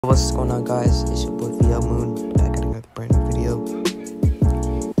What's going on, guys? It's your boy VL Moon back at another brand new video.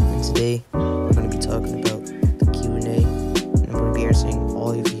 And today we're going to be talking about the Q&A, and I'm going to be answering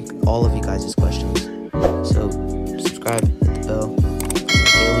all of you guys' questions. So subscribe, hit the bell.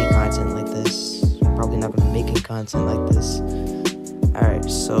 Daily content like this. Probably not going to be making content like this. Alright,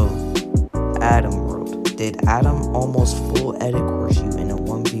 so Adam wrote, did Adam almost full edit course you in a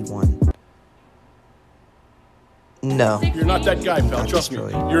 1v1? No. You're not that guy, pal. Trust me.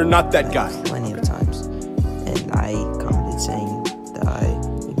 You're not that guy. Plenty of times. And I commented saying the eye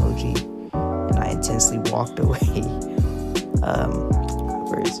emoji, and I intensely walked away.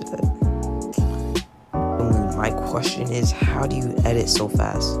 Where is it at? My question is, how do you edit so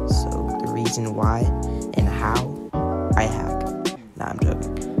fast? So the reason why and how, I hack. Nah, I'm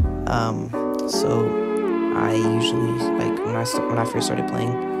joking. So I usually, like, when I first started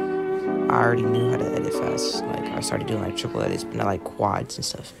playing, I already knew how to edit fast. Like, I started doing like triple edits, but not like quads and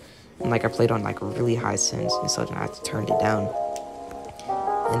stuff. And like I played on like a really high sens, and so then I had to turn it down.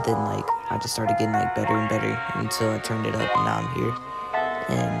 And then like I just started getting like better and better until I turned it up, and now I'm here.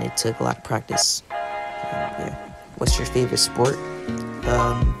 And it took a lot of practice. Yeah. What's your favorite sport?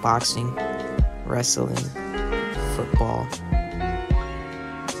 Boxing, wrestling, football.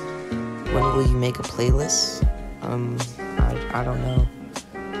 When will you make a playlist? I don't know.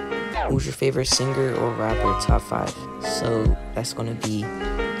 Who's your favorite singer or rapper? Top 5. So that's gonna be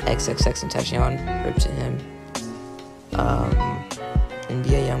XXX and Tachion. Rip to him.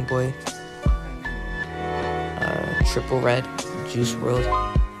 NBA Youngboy. Triple Red, Juice WRLD,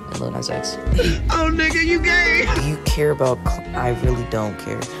 and Lil Nas X. Oh nigga, you gay! Do you care about? I really don't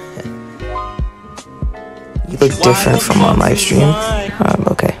care. You look different from on live stream.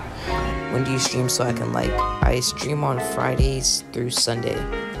 Okay. When do you stream so I can like? I stream on Fridays through Sunday.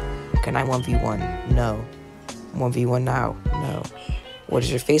 Can I 1v1? No. 1v1 now? No. What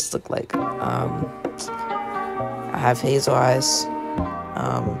does your face look like? I have hazel eyes,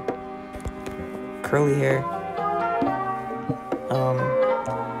 curly hair,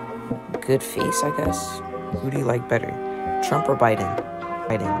 good face, I guess. Who do you like better, Trump or Biden?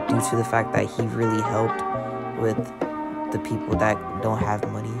 Biden, due to the fact that he really helped with the people that don't have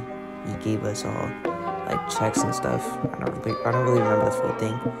money. He gave us all like checks and stuff. I don't really remember the full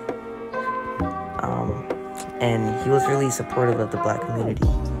thing. And he was really supportive of the black community,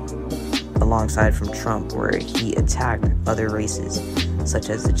 alongside from Trump, where he attacked other races, such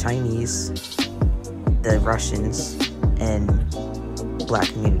as the Chinese, the Russians, and black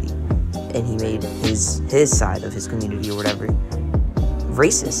community. And he made his side of his community, or whatever,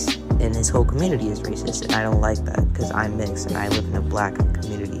 racist, and his whole community is racist, and I don't like that, because I'm mixed, and I live in a black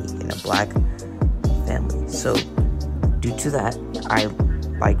community, in a black family. So, due to that, I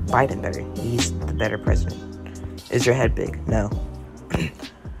like Biden better. He's the better president. Is your head big? No.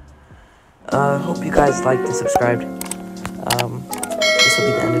 Hope you guys liked and subscribed. This will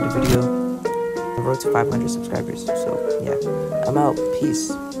be the end of the video. I road to 500 subscribers. So yeah, I'm out.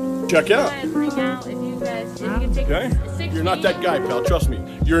 Peace. Check it out. Okay? You're not that guy, pal. Trust me.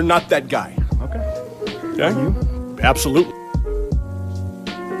 You're not that guy. Okay? Okay? Absolutely.